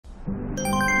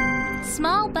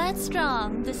Small but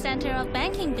strong, the center of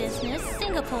banking business,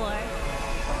 Singapore.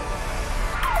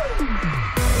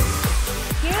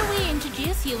 Here we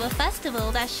introduce you a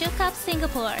festival that shook up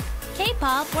Singapore,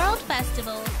 K-pop World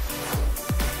Festival.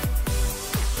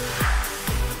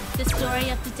 The story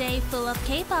of the day full of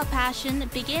K-pop passion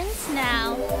begins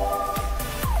now.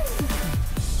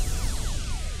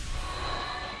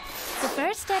 The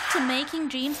first step to making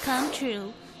dreams come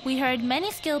true. We heard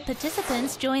many skilled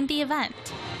participants join the event.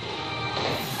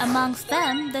 Amongst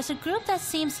them, there's a group that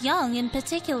seems young in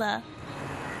particular.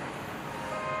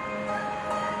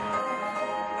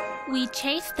 We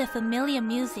chase the familiar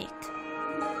music.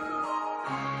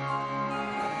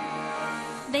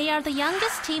 They are the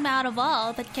youngest team out of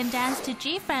all that can dance to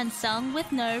G-Friend's song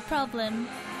with no problem.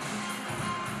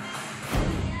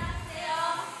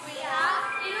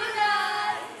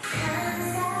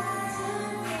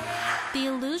 The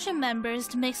Illusion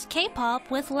members mixed K-pop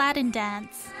with Latin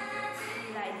dance.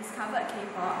 We discovered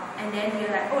K-pop and then we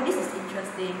were like, oh, this is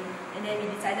interesting. And then we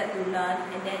decided to learn,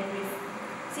 and then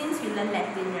since we learn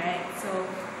Latin, right? So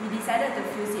we decided to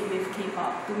fuse it with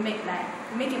K-pop to make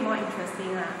it more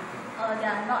interesting.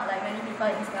 There are not like many people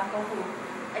in Singapore who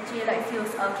actually like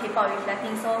fuse K-pop with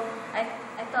Latin, so I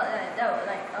thought that would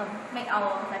like make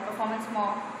our performance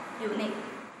more unique.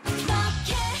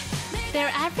 Their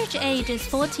average age is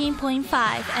 14.5,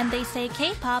 and they say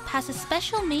K-pop has a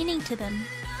special meaning to them.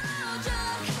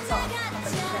 So,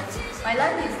 my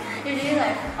life is usually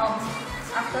like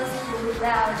after school,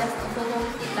 then I'll just also go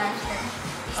eat lunch and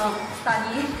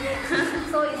study.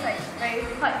 So it's like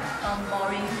quite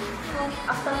boring. So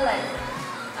after like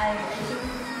I think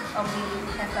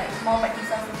we have like more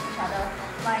practices with each other,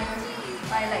 my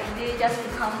like day just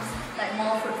becomes like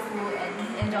more fruitful and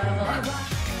enjoyable.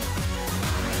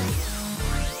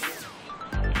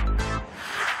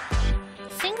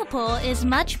 Singapore is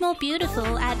much more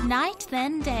beautiful at night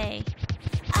than day.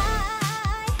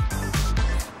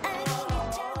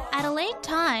 At a late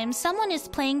time, someone is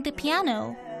playing the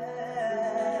piano.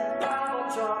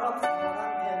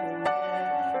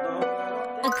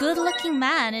 A good-looking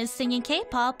man is singing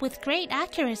K-pop with great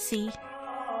accuracy.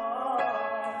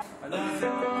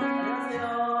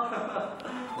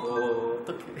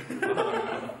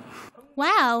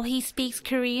 Wow, he speaks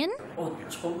Korean?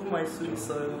 조금 알 수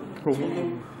있어요.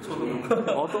 조금.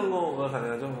 어떤 거가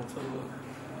가능하죠?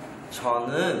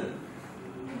 저는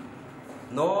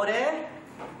노래,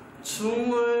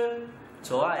 춤을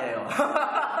좋아해요.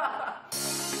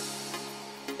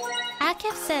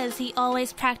 Akif says he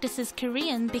always practices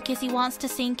Korean because he wants to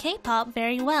sing K-pop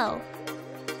very well.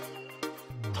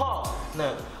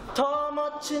 더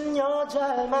멋진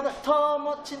여자를 만나 더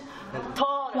멋진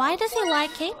Why does he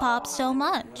like K-pop so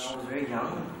much? When I was very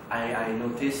young, I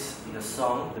noticed in the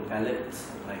song, the ballads,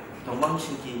 like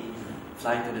도망치기,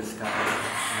 Fly to the Sky.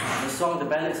 The song, the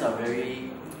ballads are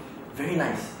very, very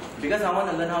nice. Because I want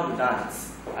to learn how to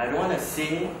dance. I don't want to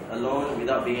sing alone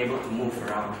without being able to move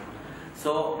around.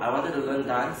 So I wanted to learn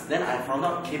dance. Then I found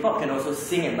out K-pop can also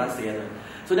sing and dance together.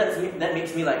 So that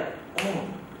makes me like, oh,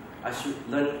 I should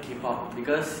learn K-pop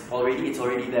because it's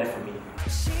already there for me.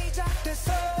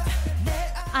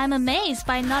 I'm amazed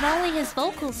by not only his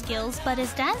vocal skills, but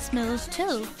his dance moves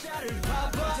too.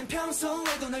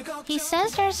 He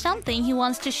says there's something he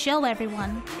wants to show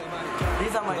everyone.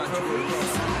 These are my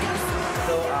trophies.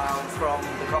 So from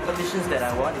the competitions that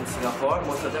I won in Singapore,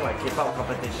 most of them are K-pop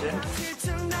competitions.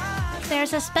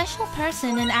 There's a special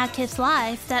person in Akif's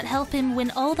life that helped him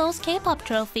win all those K-pop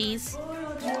trophies.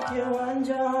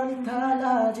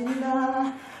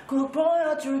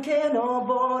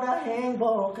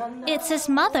 It's his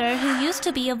mother who used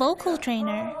to be a vocal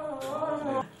trainer.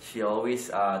 She always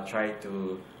tried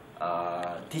to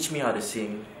teach me how to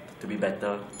sing to be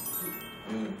better.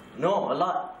 No, a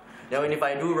lot. Then if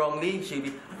I do wrongly, she'll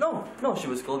be, no, she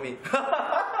would scold me.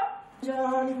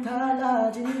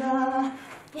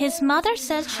 His mother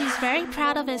says she's very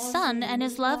proud of his son and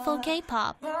his love for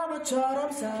K-pop.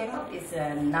 K-pop is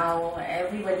now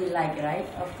everybody like, right?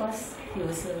 Of course, he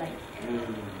also like.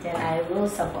 Then I will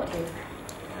support him.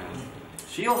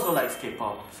 She also likes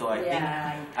K-pop, so I think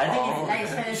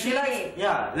she likes.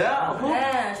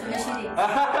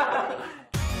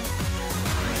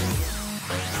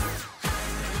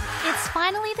 It's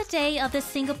finally the day of the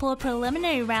Singapore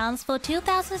preliminary rounds for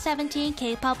 2017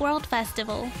 K-pop World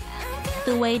Festival.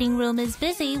 The waiting room is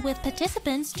busy with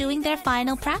participants doing their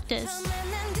final practice.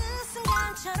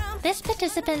 This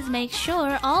participant makes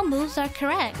sure all moves are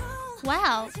correct.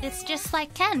 Wow, it's just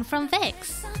like Ken from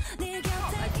VIX. I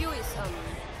feel it's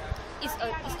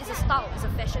a style, it's a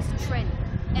fashion, it's a trend.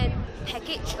 and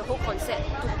package the whole concept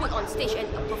to put on stage and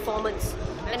a performance.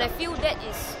 And I feel that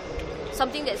is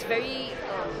something that's very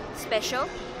special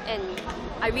and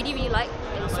I really, really like,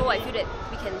 and so I feel that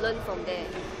we can learn from there.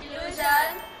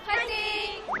 Illusion,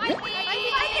 fighting!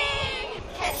 Fighting!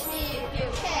 Catch me if you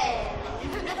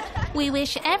can! We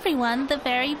wish everyone the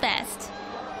very best.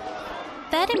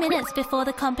 30 minutes before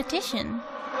the competition,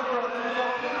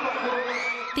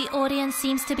 the audience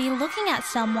seems to be looking at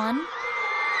someone.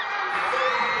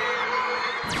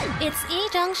 It's Lee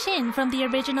Jung-shin from the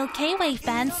original KWF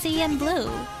band CM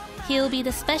Blue. He'll be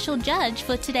the special judge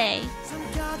for today.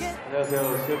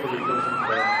 안녕하세요. CM Blue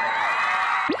이정신입니다.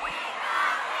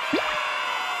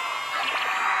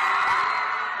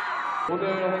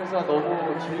 오늘 행사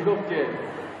너무 즐겁게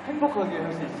행복하게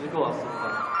할 수 있을 것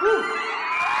같습니다.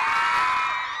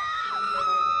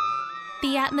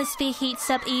 The atmosphere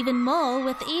heats up even more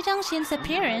with Lee Jung-shin's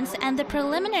appearance and the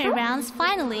preliminary rounds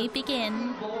finally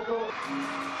begin.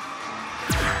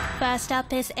 First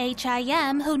up is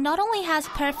HIM, who not only has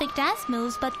perfect dance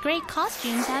moves but great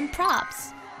costumes and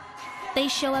props. They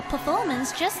show a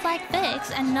performance just like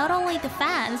VIX, and not only the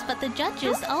fans but the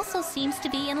judges also seems to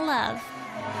be in love.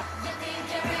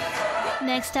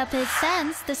 Next up is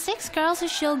Sense, the 6 girls who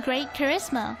show great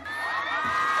charisma.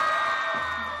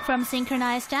 From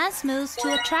synchronized dance moves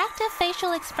to attractive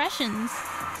facial expressions,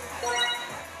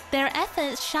 their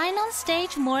efforts shine on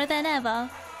stage more than ever.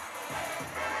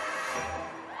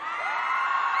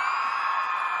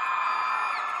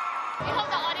 We hope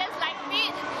the audience likes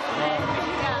it.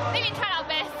 Yeah, we try our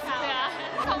best. Yeah.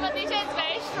 Competition is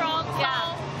very strong.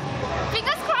 Yeah.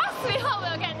 Fingers crossed, we hope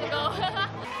we'll get to go.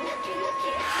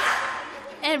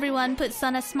 Everyone puts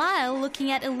on a smile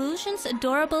looking at Illusion's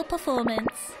adorable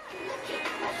performance.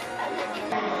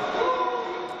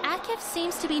 Akif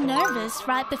seems to be nervous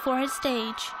right before his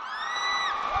stage.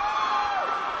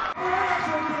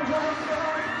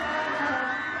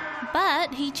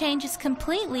 But he changes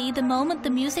completely the moment the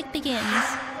music begins.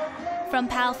 From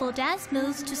powerful dance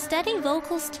moves to steady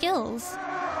vocal skills.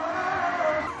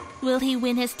 Will he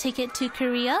win his ticket to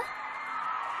Korea?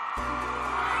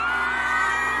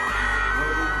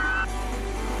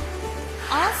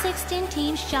 All 16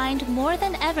 teams shined more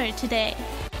than ever today.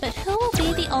 But who will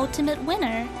be the ultimate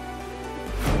winner?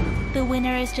 The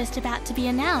winner is just about to be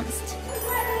announced.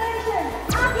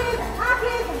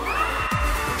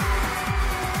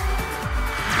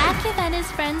 Akif and his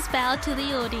friends bow to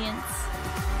the audience.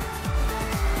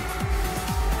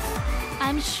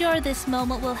 I'm sure this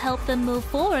moment will help them move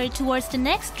forward towards the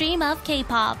next dream of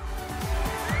K-pop.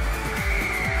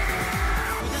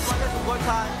 We just wanted to work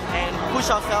hard and push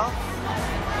ourselves.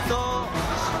 So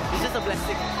it's just a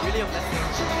blessing, really a blessing.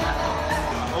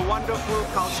 A wonderful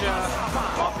culture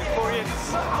of the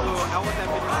Koreans to our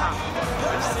Tampines.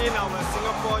 We've seen our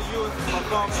Singapore youth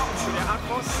perform to their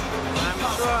utmost, and I'm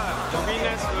sure the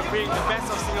winners will bring the best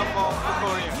of Singapore to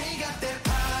Korea.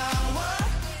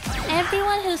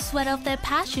 Everyone who sweat off their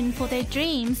passion for their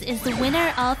dreams is the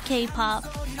winner of K-pop.